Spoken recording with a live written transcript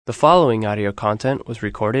The following audio content was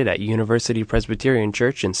recorded at University Presbyterian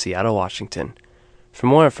Church in Seattle, Washington. For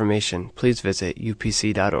more information, please visit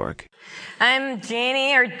upc.org. I'm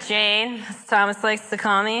Janie, or Jane, as Thomas likes to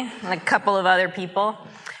call me, and a couple of other people,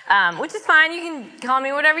 which is fine. You can call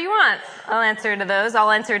me whatever you want. I'll answer to those. I'll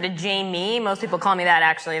answer to Jamie. Most people call me that,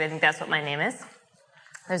 actually. They think that's what my name is.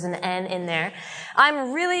 There's an N in there.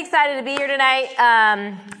 I'm really excited to be here tonight.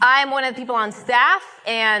 I'm one of the people on staff,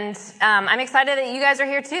 and I'm excited that you guys are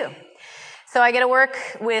here too. So I get to work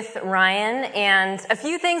with Ryan, and a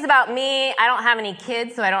few things about me. I don't have any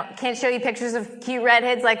kids, so can't show you pictures of cute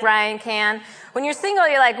redheads like Ryan can. When you're single,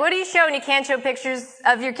 you're like, what do you show when you can't show pictures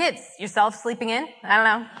of your kids? Yourself sleeping in? I don't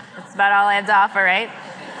know. That's about all I have to offer, right?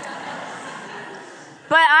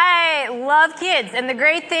 But I love kids, and the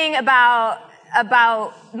great thing about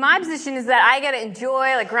my position is that I get to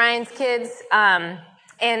enjoy, like, Ryan's kids, and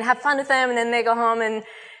have fun with them, and then they go home, and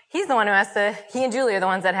he's the one who has to, he and Julie are the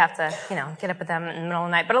ones that have to, get up with them in the middle of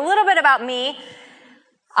the night. But a little bit about me.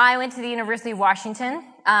 I went to the University of Washington.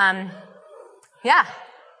 Like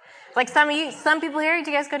some people here, did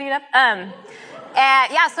you guys go to UW?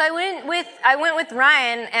 So I went with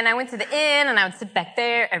Ryan, and I went to the inn, and I would sit back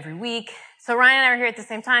there every week. So Ryan and I were here at the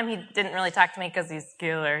same time. He didn't really talk to me because he's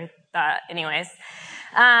cool, or anyways.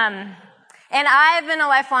 And I've been a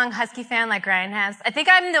lifelong Husky fan like Ryan has. I think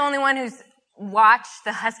I'm the only one who's watched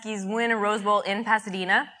the Huskies win a Rose Bowl in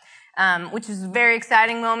Pasadena, which was a very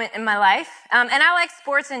exciting moment in my life. And I like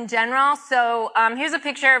sports in general, so here's a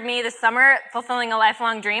picture of me this summer fulfilling a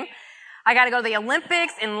lifelong dream. I got to go to the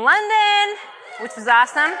Olympics in London, which was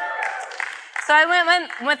awesome. So I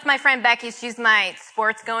went with my friend Becky. She's my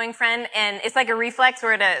sports-going friend, and it's like a reflex.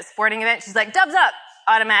 We're at a sporting event. She's like, dubs up,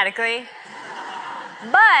 automatically.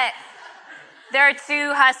 But there are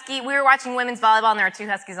two Husky. We were watching women's volleyball, and there were two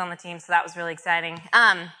Huskies on the team, so that was really exciting.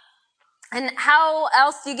 And how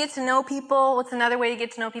else do you get to know people? What's another way you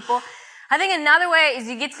get to know people? I think another way is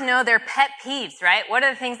you get to know their pet peeves, right? What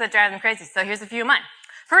are the things that drive them crazy? So here's a few of mine.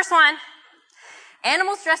 First one,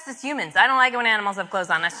 animals dressed as humans. I don't like it when animals have clothes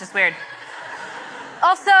on. That's just weird.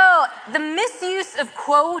 Also, the misuse of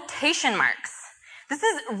quotation marks. This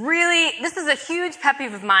is a huge pet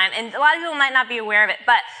peeve of mine, and a lot of people might not be aware of it,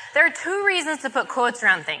 but there are two reasons to put quotes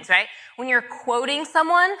around things, right? When you're quoting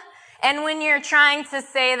someone, and when you're trying to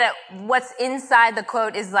say that what's inside the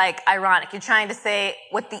quote is, like, ironic. You're trying to say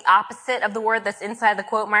what the opposite of the word that's inside the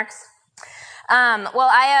quote marks. Well,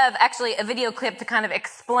 I have actually a video clip to kind of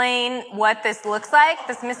explain what this looks like,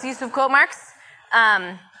 this misuse of quote marks.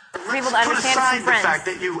 For people to understand. Put aside the fact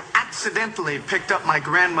that you accidentally picked up my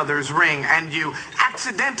grandmother's ring and you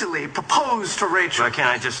accidentally proposed to Rachel. Why can't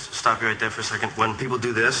I just stop you right there for a second? When people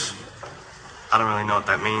do this, I don't really know what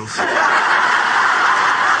that means.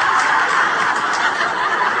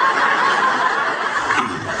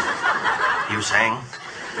 You were saying?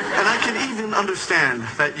 And I can even understand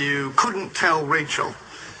that you couldn't tell Rachel.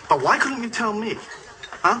 But why couldn't you tell me?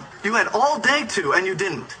 Huh? You had all day to, and you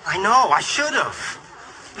didn't. I know, I should have.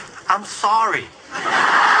 I'm sorry.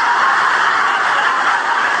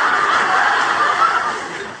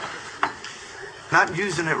 Not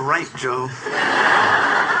using it right, Joe.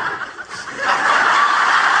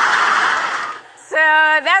 So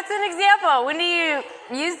that's an example. When do you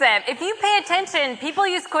use them? If you pay attention, people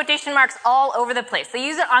use quotation marks all over the place. They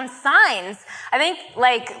use it on signs. I think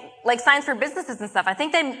like signs for businesses and stuff. I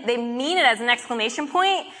think they mean it as an exclamation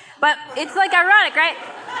point, but it's like ironic, right?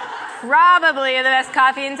 Probably the best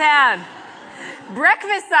coffee in town.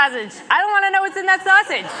 Breakfast sausage. I don't want to know what's in that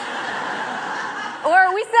sausage.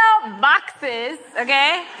 Or we sell boxes,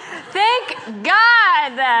 okay? Thank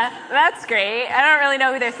God. That's great. I don't really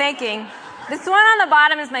know who they're thanking. This one on the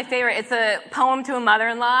bottom is my favorite. It's a poem to a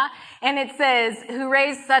mother-in-law, and it says, who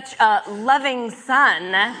raised such a loving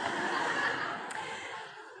son.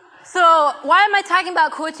 So why am I talking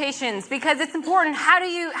about quotations? Because it's important. How do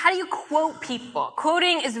you quote people?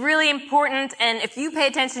 Quoting is really important, and if you pay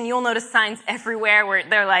attention, you'll notice signs everywhere where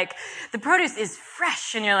they're like, the produce is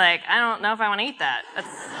fresh, and you're like, I don't know if I want to eat that.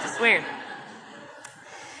 That's just weird.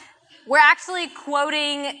 We're actually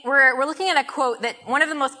quoting, we're looking at a quote that, one of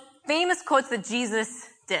the most famous quotes that Jesus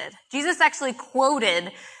did. Jesus actually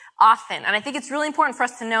quoted often, and I think it's really important for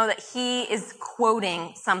us to know that he is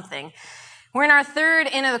quoting something. We're in our third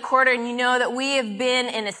end of the quarter, and you know that we have been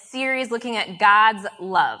in a series looking at God's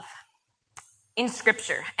love in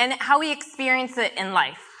Scripture and how we experience it in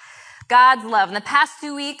life. God's love. In the past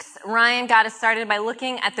 2 weeks, Ryan got us started by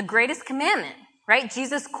looking at the greatest commandment, right?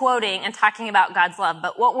 Jesus quoting and talking about God's love.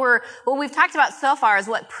 But what we've talked about so far is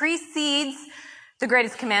what precedes the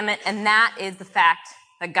greatest commandment, and that is the fact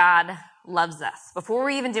that God loves us. Before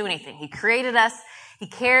we even do anything, he created us. He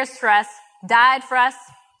cares for us, died for us.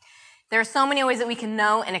 There are so many ways that we can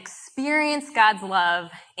know and experience God's love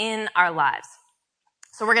in our lives.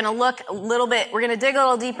 So we're going to look a little bit, we're going to dig a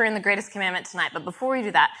little deeper in the greatest commandment tonight. But before we do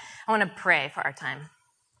that, I want to pray for our time.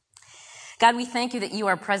 God, we thank you that you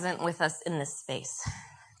are present with us in this space.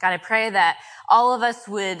 God, I pray that all of us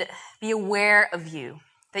would be aware of you,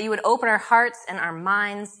 that you would open our hearts and our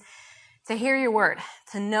minds to hear your word,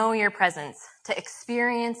 to know your presence, to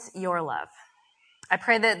experience your love. I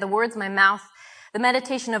pray that the words of my mouth, the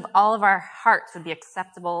meditation of all of our hearts would be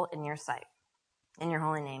acceptable in your sight. In your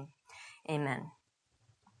holy name, amen.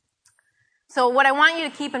 So what I want you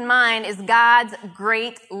to keep in mind is God's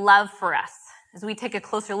great love for us as we take a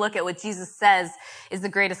closer look at what Jesus says is the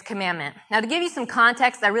greatest commandment. Now, to give you some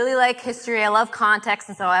context, I really like history. I love context,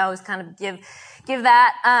 and so I always kind of give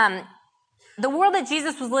that. The world that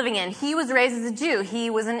Jesus was living in, he was raised as a Jew. He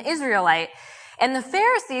was an Israelite. And the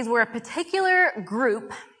Pharisees were a particular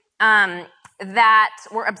group that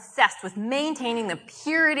were obsessed with maintaining the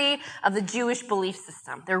purity of the Jewish belief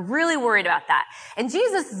system. They're really worried about that. And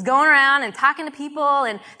Jesus is going around and talking to people,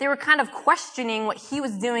 and they were kind of questioning what he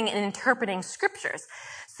was doing in interpreting scriptures.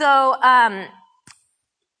 So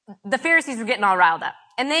the Pharisees were getting all riled up.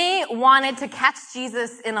 And they wanted to catch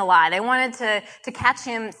Jesus in a lie. They wanted to catch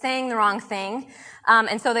him saying the wrong thing.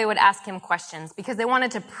 And so they would ask him questions because they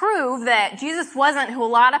wanted to prove that Jesus wasn't who a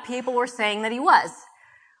lot of people were saying that he was,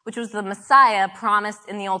 which was the Messiah promised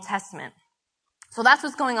in the Old Testament. So that's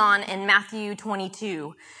what's going on in Matthew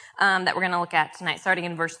 22 that we're going to look at tonight, starting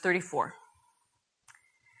in verse 34.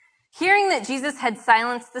 Hearing that Jesus had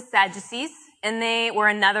silenced the Sadducees, and they were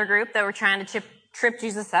another group that were trying to trip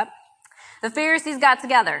Jesus up, the Pharisees got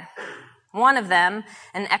together. One of them,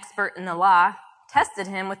 an expert in the law, tested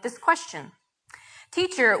him with this question.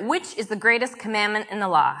 Teacher, which is the greatest commandment in the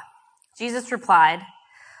law? Jesus replied,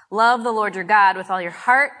 love the Lord your God with all your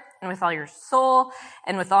heart and with all your soul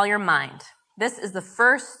and with all your mind. This is the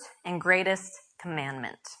first and greatest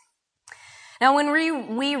commandment. Now, when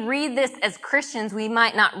we read this as Christians, we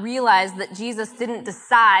might not realize that Jesus didn't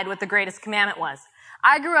decide what the greatest commandment was.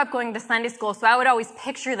 I grew up going to Sunday school, so I would always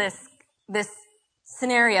picture this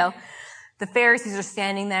scenario. The Pharisees are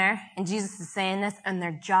standing there, and Jesus is saying this, and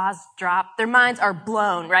their jaws drop. Their minds are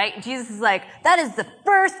blown, right? Jesus is like, that is the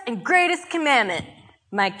first and greatest commandment.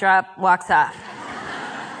 Mic drop, walks off.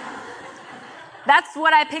 That's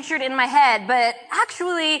what I pictured in my head, but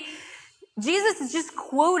actually, Jesus is just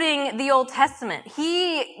quoting the Old Testament.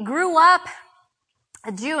 He grew up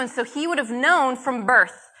a Jew, and so he would have known from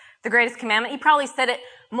birth the greatest commandment. He probably said it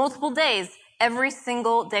multiple days, every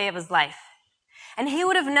single day of his life. And he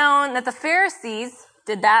would have known that the Pharisees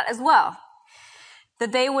did that as well,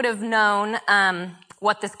 that they would have known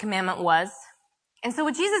what this commandment was. And so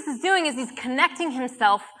what Jesus is doing is he's connecting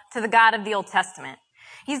himself to the God of the Old Testament.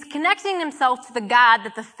 He's connecting himself to the God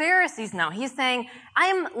that the Pharisees know. He's saying,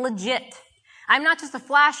 I'm legit. I'm not just a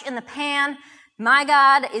flash in the pan. My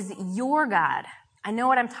God is your God. I know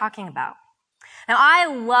what I'm talking about. Now, I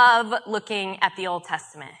love looking at the Old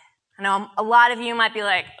Testament. I know a lot of you might be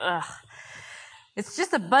like, ugh, it's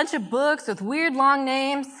just a bunch of books with weird long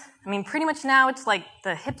names. I mean, pretty much now it's like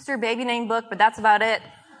the hipster baby name book, but that's about it.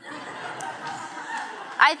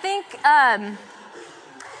 I think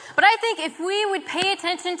if we would pay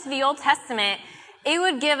attention to the Old Testament, it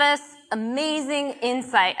would give us amazing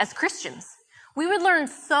insight as Christians. We would learn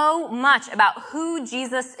so much about who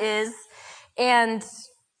Jesus is and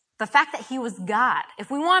the fact that he was God.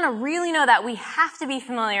 If we want to really know that, we have to be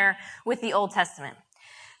familiar with the Old Testament.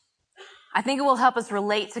 I think it will help us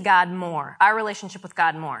relate to God more, our relationship with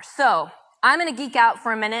God more. So I'm going to geek out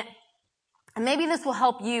for a minute, and maybe this will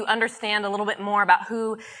help you understand a little bit more about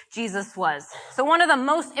who Jesus was. So one of the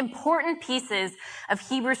most important pieces of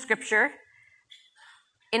Hebrew scripture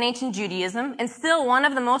in ancient Judaism, and still one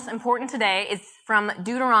of the most important today, is from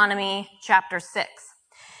Deuteronomy chapter 6.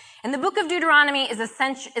 And the book of Deuteronomy is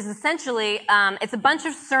essentially, it's a bunch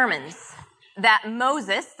of sermons that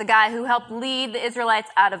Moses, the guy who helped lead the Israelites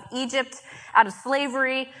out of Egypt, out of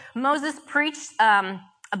slavery, Moses preached a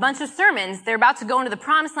bunch of sermons. They're about to go into the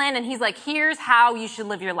promised land, and he's like, here's how you should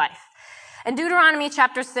live your life. And Deuteronomy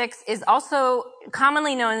chapter 6 is also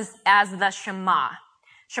commonly known as the Shema.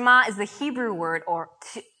 Shema is the Hebrew word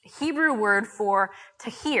for to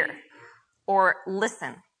hear or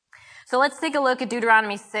listen. So let's take a look at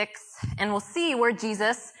Deuteronomy 6, and we'll see where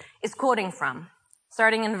Jesus is quoting from,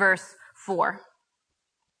 starting in verse 4.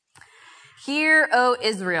 Hear, O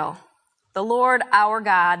Israel, the Lord our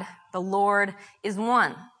God, the Lord is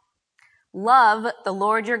one. Love the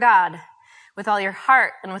Lord your God with all your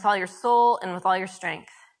heart and with all your soul and with all your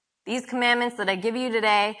strength. These commandments that I give you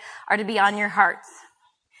today are to be on your hearts.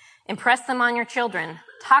 Impress them on your children.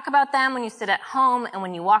 Talk about them when you sit at home and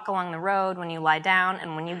when you walk along the road, when you lie down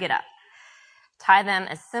and when you get up. Tie them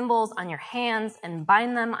as symbols on your hands and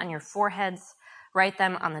bind them on your foreheads. Write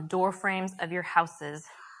them on the door frames of your houses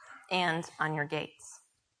and on your gates.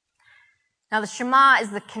 Now, the Shema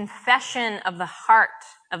is the confession of the heart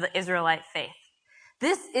of the Israelite faith.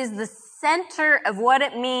 This is the center of what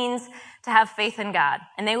it means to have faith in God.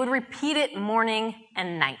 And they would repeat it morning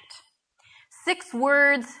and night. 6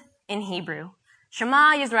 words in Hebrew.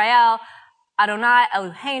 Shema Yisrael, Adonai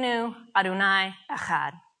Eloheinu, Adonai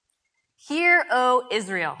Echad. Hear, O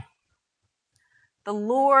Israel. The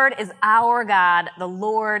Lord is our God. The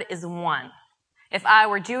Lord is one. If I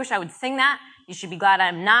were Jewish, I would sing that. You should be glad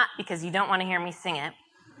I'm not, because you don't want to hear me sing it.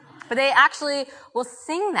 But they actually will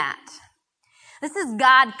sing that. This is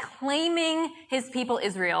God claiming his people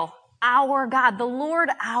Israel, our God, the Lord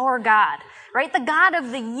our God, right? The God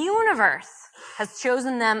of the universe has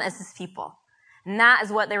chosen them as his people. And that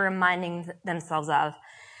is what they're reminding themselves of.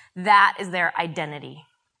 That is their identity.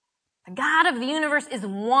 The God of the universe is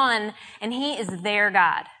one, and he is their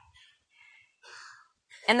God.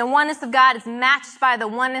 And the oneness of God is matched by the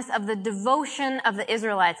oneness of the devotion of the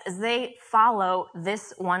Israelites as they follow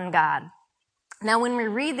this one God. Now, when we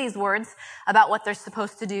read these words about what they're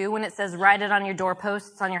supposed to do, when it says write it on your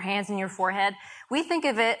doorposts, on your hands and your forehead, we think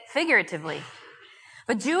of it figuratively.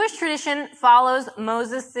 But Jewish tradition follows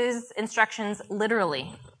Moses' instructions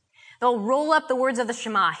literally. They'll roll up the words of the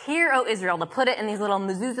Shema, Hear, O Israel, to put it in these little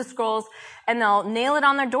mezuzah scrolls, and they'll nail it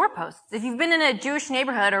on their doorposts. If you've been in a Jewish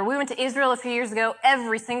neighborhood, or we went to Israel a few years ago,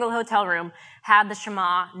 every single hotel room had the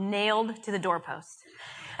Shema nailed to the doorpost.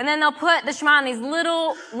 And then they'll put the Shema in these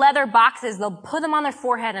little leather boxes. They'll put them on their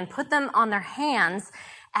forehead and put them on their hands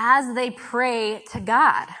as they pray to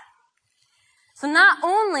God. So not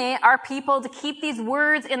only are people to keep these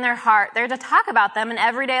words in their heart, they're to talk about them in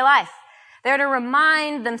everyday life. They're to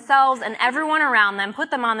remind themselves and everyone around them, put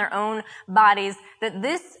them on their own bodies, that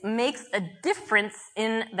this makes a difference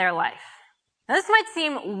in their life. Now, this might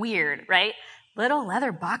seem weird, right? Little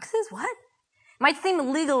leather boxes? What? It might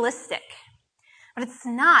seem legalistic, but it's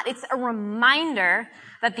not. It's a reminder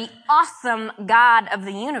that the awesome God of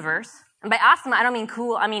the universe, and by awesome, I don't mean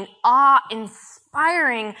cool, I mean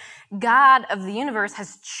awe-inspiring God of the universe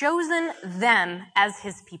has chosen them as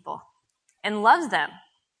his people and loves them.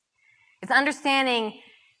 It's understanding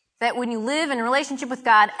that when you live in a relationship with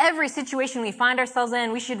God, every situation we find ourselves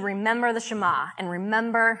in, we should remember the Shema and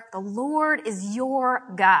remember the Lord is your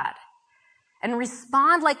God and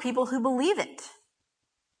respond like people who believe it.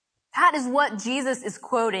 That is what Jesus is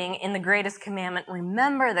quoting in the greatest commandment.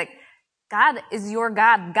 Remember that God is your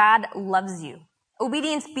God. God loves you.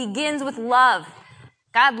 Obedience begins with love.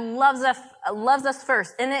 God loves us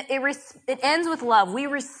first, and it ends with love. We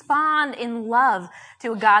respond in love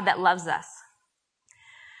to a God that loves us.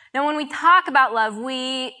 Now, when we talk about love,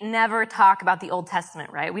 we never talk about the Old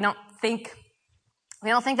Testament, right? We don't think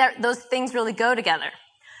that those things really go together.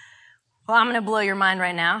 Well, I'm going to blow your mind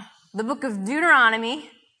right now. The book of Deuteronomy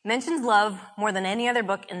mentions love more than any other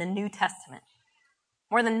book in the New Testament.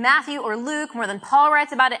 More than Matthew or Luke, more than Paul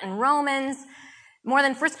writes about it in Romans, more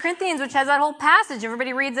than 1 Corinthians, which has that whole passage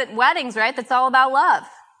everybody reads at weddings, right? That's all about love.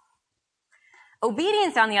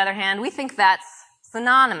 Obedience, on the other hand, we think that's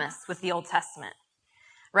synonymous with the Old Testament,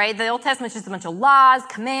 right? The Old Testament is just a bunch of laws,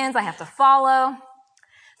 commands I have to follow.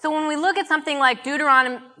 So when we look at something like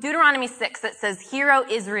Deuteronomy 6 that says, Hear, O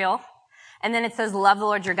Israel, and then it says, love the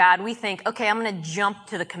Lord your God, we think, okay, I'm going to jump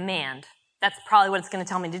to the command. That's probably what it's going to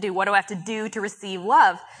tell me to do. What do I have to do to receive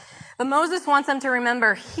love? But Moses wants them to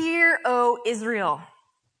remember, Hear, O Israel.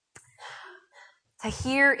 To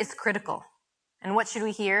hear is critical. And what should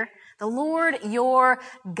we hear? The Lord your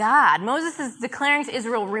God. Moses is declaring to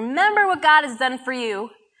Israel, remember what God has done for you.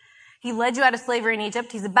 He led you out of slavery in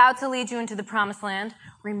Egypt. He's about to lead you into the promised land.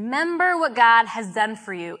 Remember what God has done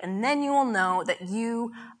for you, and then you will know that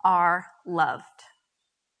you are loved.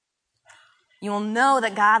 You will know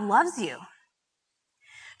that God loves you.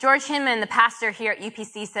 George Hinman, the pastor here at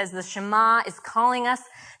UPC, says the Shema is calling us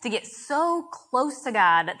to get so close to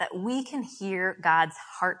God that we can hear God's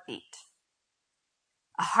heartbeat.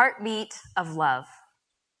 A heartbeat of love.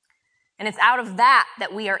 And it's out of that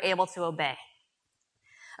we are able to obey.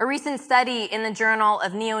 A recent study in the Journal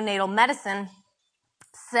of Neonatal Medicine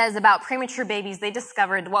says about premature babies, they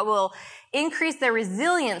discovered what will increase their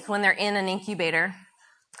resilience when they're in an incubator.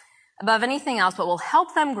 Above anything else, what will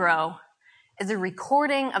help them grow is a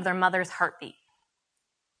recording of their mother's heartbeat.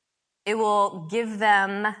 It will give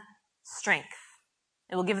them strength.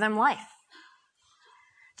 It will give them life.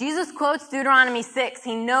 Jesus quotes Deuteronomy 6.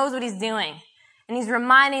 He knows what he's doing. And he's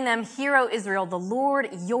reminding them, "Hear, O Israel, the Lord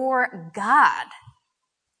your God."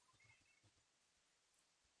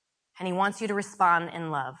 And he wants you to respond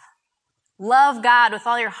in love. Love God with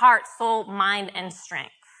all your heart, soul, mind, and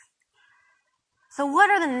strength. So what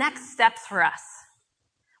are the next steps for us?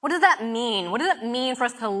 What does that mean? What does it mean for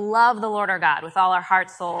us to love the Lord our God with all our heart,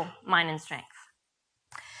 soul, mind, and strength?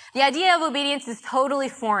 The idea of obedience is totally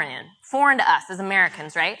foreign to us as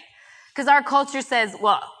Americans, right? Because our culture says,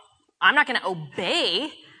 well, I'm not going to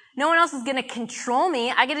obey. No one else is going to control me.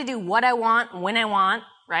 I get to do what I want, when I want,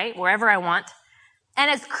 right? Wherever I want. And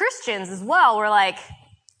as Christians as well, we're like,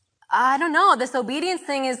 I don't know, this obedience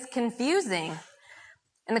thing is confusing.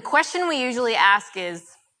 And the question we usually ask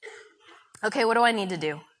is, okay, what do I need to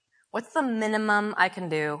do? What's the minimum I can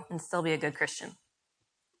do and still be a good Christian?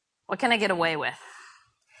 What can I get away with?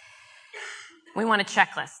 We want a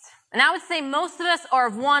checklist. And I would say most of us are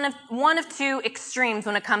one of two extremes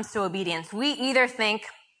when it comes to obedience. We either think,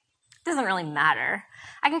 it doesn't really matter.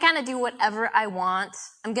 I can kind of do whatever I want.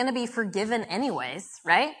 I'm going to be forgiven anyways,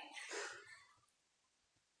 right?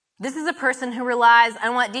 This is a person who relies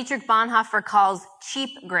on what Dietrich Bonhoeffer calls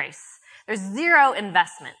cheap grace. There's zero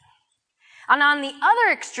investment. And on the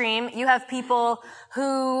other extreme, you have people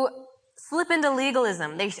who slip into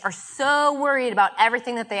legalism. They are so worried about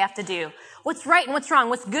everything that they have to do. What's right and what's wrong?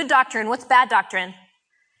 What's good doctrine? What's bad doctrine?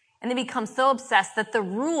 And they become so obsessed that the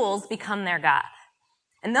rules become their God.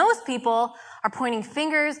 And those people are pointing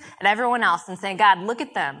fingers at everyone else and saying, God, look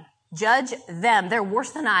at them. Judge them. They're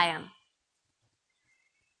worse than I am.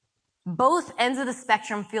 Both ends of the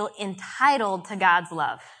spectrum feel entitled to God's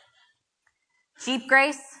love. Cheap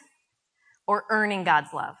grace or earning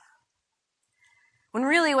God's love. When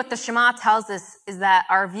really what the Shema tells us is that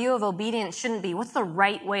our view of obedience shouldn't be what's the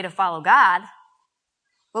right way to follow God.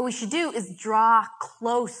 What we should do is draw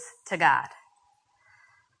close to God.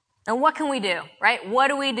 Now what can we do, right? What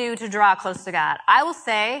do we do to draw close to God? I will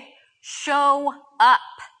say, show up.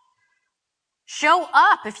 Show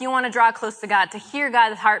up if you want to draw close to God, to hear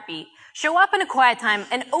God's heartbeat. Show up in a quiet time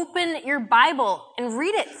and open your Bible and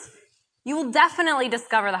read it. You will definitely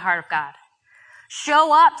discover the heart of God.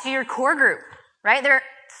 Show up to your core group, right? There are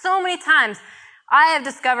so many times I have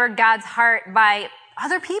discovered God's heart by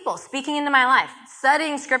other people speaking into my life,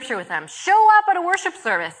 studying scripture with them. Show up at a worship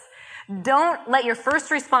service. Don't let your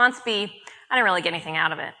first response be, I didn't really get anything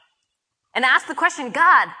out of it. And ask the question,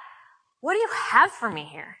 God, what do you have for me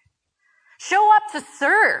here? Show up to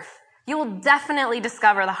serve. You will definitely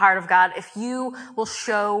discover the heart of God if you will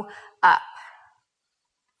show up.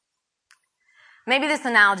 Maybe this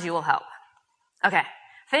analogy will help. Okay,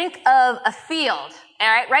 think of a field, all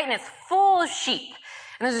right, and it's full of sheep.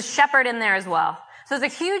 And there's a shepherd in there as well. So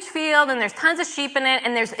there's a huge field and there's tons of sheep in it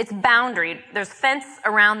and it's boundaried. There's fence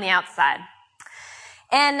around the outside.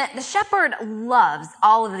 And the shepherd loves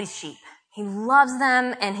all of these sheep. He loves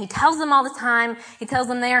them and he tells them all the time. He tells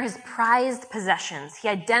them they are his prized possessions. He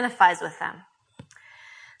identifies with them.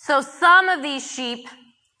 So some of these sheep,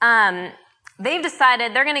 they've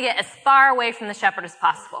decided they're going to get as far away from the shepherd as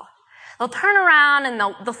possible. They'll turn around and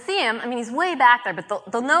they'll see him. I mean, he's way back there, but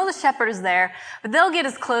they'll know the shepherd is there, but they'll get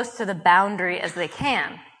as close to the boundary as they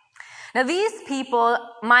can. Now, these people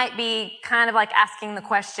might be kind of like asking the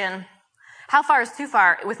question, how far is too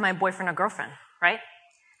far with my boyfriend or girlfriend, right?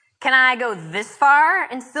 Can I go this far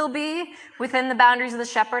and still be within the boundaries of the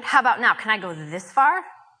shepherd? How about now? Can I go this far?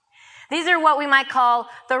 These are what we might call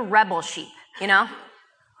the rebel sheep, you know?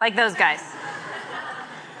 Like those guys.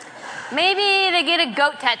 Maybe they get a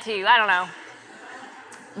goat tattoo, I don't know.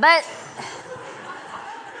 But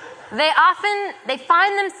they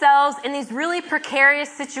find themselves in these really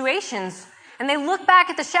precarious situations. And they look back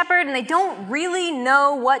at the shepherd and they don't really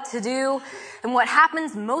know what to do. And what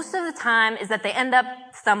happens most of the time is that they end up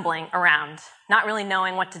stumbling around, not really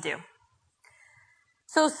knowing what to do.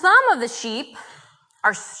 So some of the sheep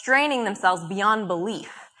are straining themselves beyond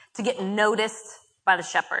belief to get noticed by the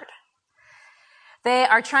shepherd. They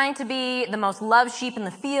are trying to be the most loved sheep in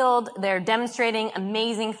the field. They're demonstrating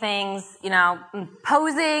amazing things, you know,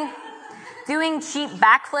 posing, doing cheap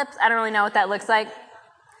backflips. I don't really know what that looks like.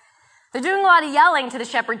 They're doing a lot of yelling to the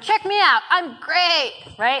shepherd, check me out, I'm great,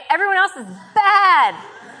 right? Everyone else is bad.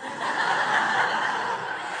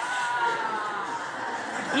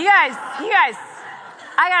 You guys,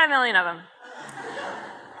 I got a million of them.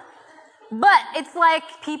 But it's like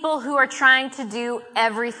people who are trying to do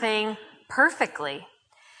everything perfectly.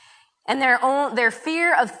 And their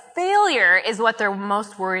fear of failure is what they're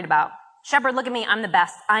most worried about. Shepherd, look at me, I'm the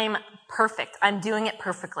best. I'm perfect. I'm doing it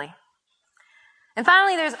perfectly. And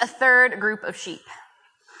finally, there's a third group of sheep.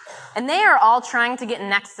 And they are all trying to get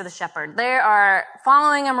next to the shepherd. They are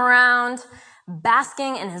following him around.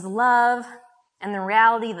 basking in his love and the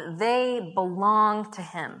reality that they belong to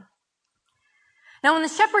him. Now, when the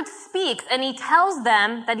shepherd speaks and he tells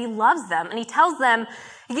them that he loves them, and he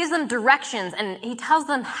gives them directions, and he tells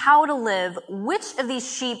them how to live, which of these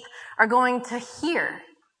sheep are going to hear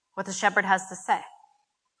what the shepherd has to say?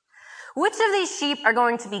 Which of these sheep are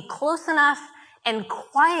going to be close enough and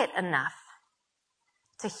quiet enough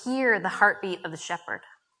to hear the heartbeat of the shepherd?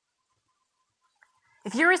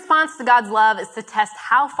 If your response to God's love is to test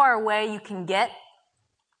how far away you can get,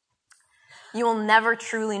 you will never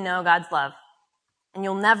truly know God's love, and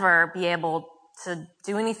you'll never be able to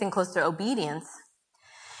do anything close to obedience.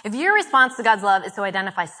 If your response to God's love is to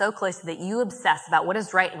identify so closely that you obsess about what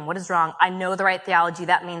is right and what is wrong, I know the right theology,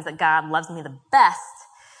 that means that God loves me the best,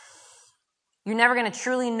 you're never going to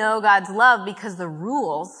truly know God's love because the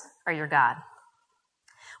rules are your God.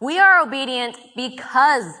 We are obedient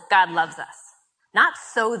because God loves us, not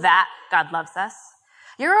so that God loves us.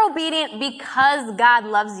 You're obedient because God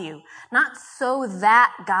loves you, not so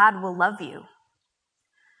that God will love you.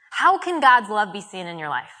 How can God's love be seen in your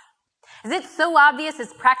life? Is it so obvious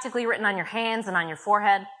it's practically written on your hands and on your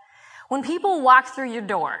forehead? When people walk through your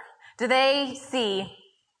door, do they see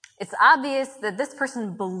it's obvious that this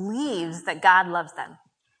person believes that God loves them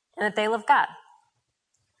and that they love God?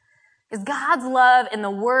 Is God's love in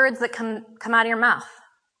the words that come out of your mouth?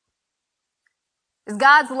 Is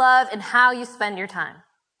God's love in how you spend your time?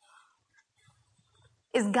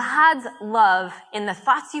 Is God's love in the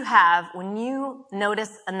thoughts you have when you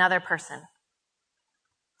notice another person?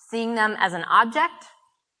 Seeing them as an object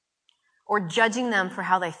or judging them for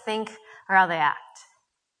how they think or how they act?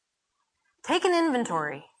 Take an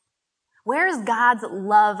inventory. Where is God's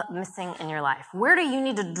love missing in your life? Where do you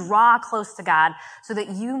need to draw close to God so that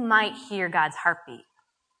you might hear God's heartbeat?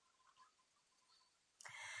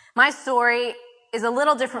 My story is a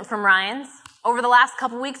little different from Ryan's. Over the last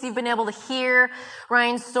couple weeks, you've been able to hear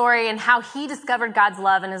Ryan's story and how he discovered God's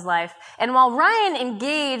love in his life. And while Ryan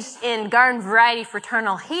engaged in garden variety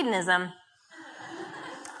fraternal hedonism,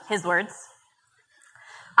 his words,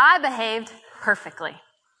 I behaved perfectly.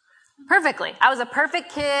 Perfectly. I was a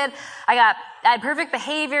perfect kid. I had perfect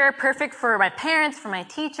behavior, perfect for my parents, for my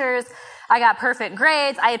teachers. I got perfect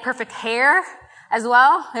grades. I had perfect hair as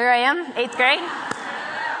well. There I am, 8th grade.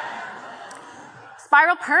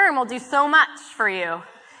 Spiral perm will do so much for you.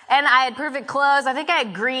 And I had perfect clothes. I think I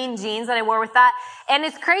had green jeans that I wore with that. And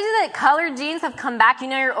it's crazy that colored jeans have come back. You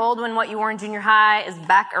know you're old when what you wore in junior high is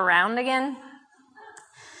back around again.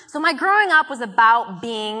 So my growing up was about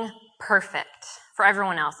being perfect for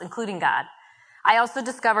everyone else, including God. I also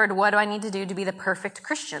discovered what do I need to do to be the perfect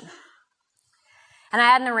Christian. And I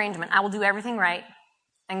had an arrangement. I will do everything right,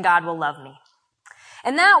 and God will love me.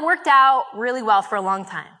 And that worked out really well for a long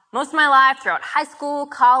time. Most of my life, throughout high school,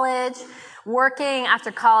 college, working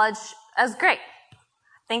after college, that was great.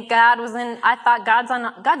 I thought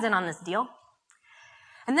God's in on this deal.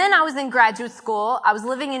 And then I was in graduate school. I was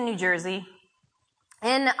living in New Jersey.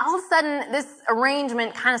 And all of a sudden, this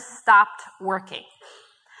arrangement kind of stopped working.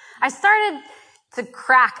 I started to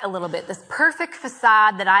crack a little bit. This perfect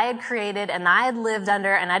facade that I had created and I had lived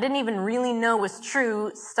under and I didn't even really know was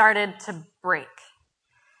true started to break.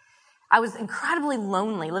 I was incredibly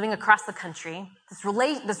lonely living across the country. This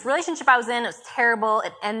relationship I was in, it was terrible.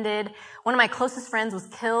 It ended. One of my closest friends was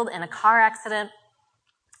killed in a car accident.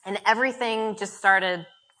 And everything just started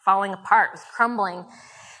falling apart. It was crumbling.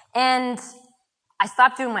 And I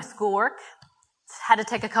stopped doing my schoolwork. Had to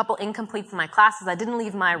take a couple incompletes in my classes. I didn't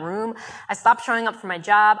leave my room. I stopped showing up for my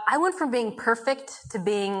job. I went from being perfect to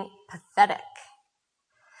being pathetic.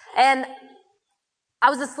 And I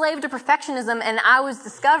was a slave to perfectionism, and I was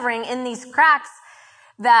discovering in these cracks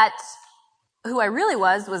that who I really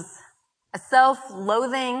was a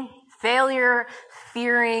self-loathing,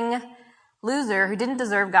 failure-fearing loser who didn't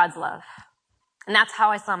deserve God's love. And that's how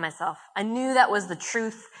I saw myself. I knew that was the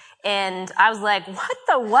truth, and I was like,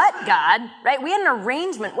 what, God? Right? We had an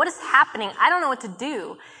arrangement. What is happening? I don't know what to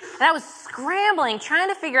do. And I was scrambling, trying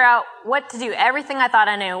to figure out what to do. Everything I thought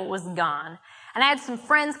I knew was gone. And I had some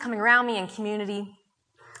friends coming around me in community.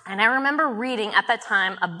 And I remember reading at that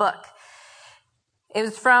time a book. It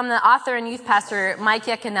was from the author and youth pastor, Mike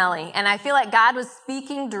Yaconelli. And I feel like God was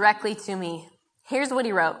speaking directly to me. Here's what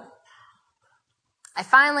he wrote. I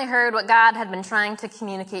finally heard what God had been trying to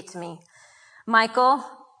communicate to me. Michael,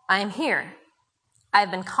 I am here. I have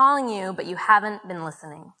been calling you, but you haven't been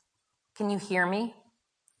listening. Can you hear me?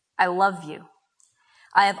 I love you.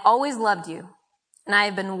 I have always loved you, and I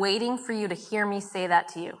have been waiting for you to hear me say that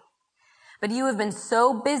to you. But you have been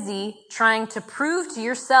so busy trying to prove to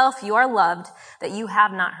yourself you are loved that you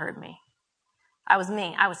have not heard me. I was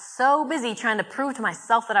me. I was so busy trying to prove to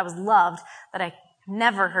myself that I was loved that I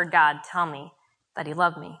never heard God tell me that he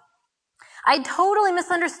loved me. I totally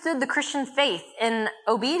misunderstood the Christian faith in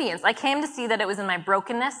obedience. I came to see that it was in my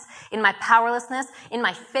brokenness, in my powerlessness, in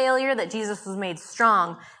my failure that Jesus was made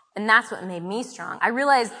strong, and that's what made me strong. I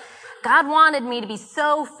realized God wanted me to be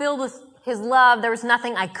so filled with his love, there was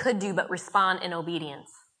nothing I could do but respond in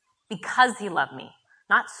obedience because he loved me,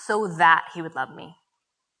 not so that he would love me.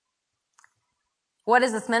 What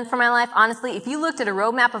has this meant for my life? Honestly, if you looked at a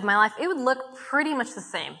roadmap of my life, it would look pretty much the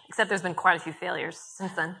same, except there's been quite a few failures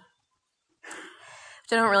since then,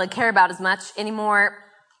 which I don't really care about as much anymore.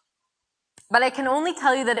 But I can only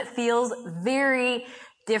tell you that it feels very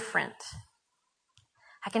different.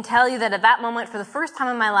 I can tell you that at that moment, for the first time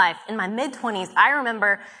in my life, in my mid-20s, I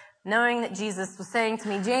remember knowing that Jesus was saying to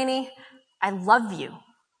me, Janie, I love you.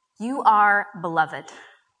 You are beloved.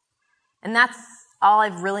 And that's all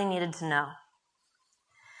I've really needed to know.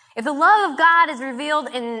 If the love of God is revealed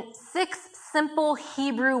in 6 simple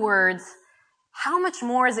Hebrew words, how much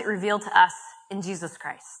more is it revealed to us in Jesus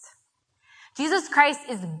Christ? Jesus Christ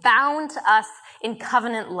is bound to us in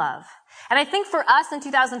covenant love. And I think for us in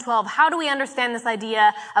 2012, how do we understand this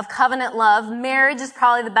idea of covenant love? Marriage is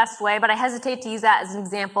probably the best way, but I hesitate to use that as an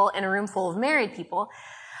example in a room full of married people.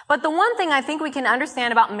 But the one thing I think we can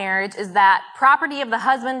understand about marriage is that property of the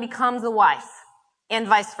husband becomes the wife, and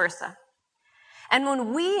vice versa. And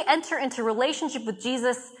when we enter into relationship with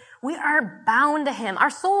Jesus, we are bound to him. Our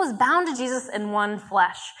soul is bound to Jesus in one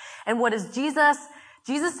flesh. And what is Jesus?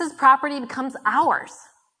 Jesus' property becomes ours.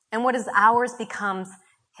 And what is ours becomes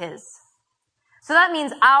his. So that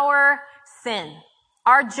means our sin,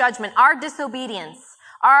 our judgment, our disobedience,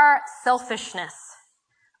 our selfishness,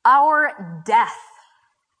 our death,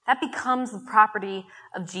 that becomes the property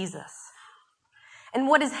of Jesus. And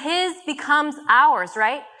what is his becomes ours,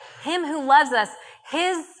 right? Him who loves us,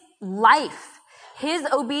 his life, his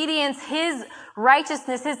obedience, his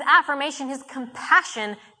righteousness, his affirmation, his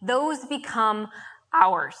compassion, those become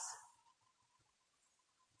ours.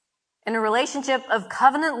 In a relationship of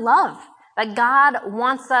covenant love that God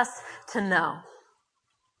wants us to know.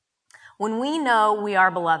 When we know we are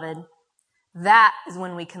beloved, that is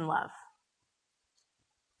when we can love.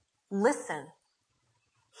 Listen,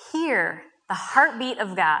 hear the heartbeat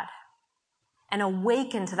of God and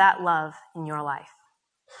awaken to that love in your life.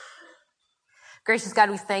 Gracious God,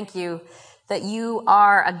 we thank you that you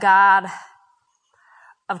are a God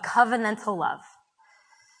of covenantal love.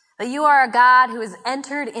 That you are a God who has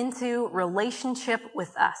entered into relationship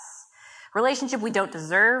with us. Relationship we don't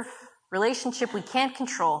deserve, relationship we can't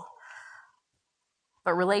control,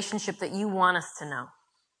 but relationship that you want us to know.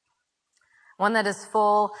 One that is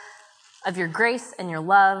full of your grace and your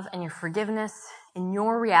love and your forgiveness and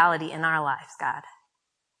your reality in our lives, God.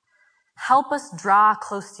 Help us draw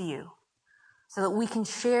close to you so that we can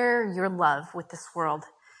share your love with this world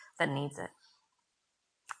that needs it.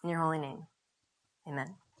 In your holy name,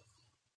 amen.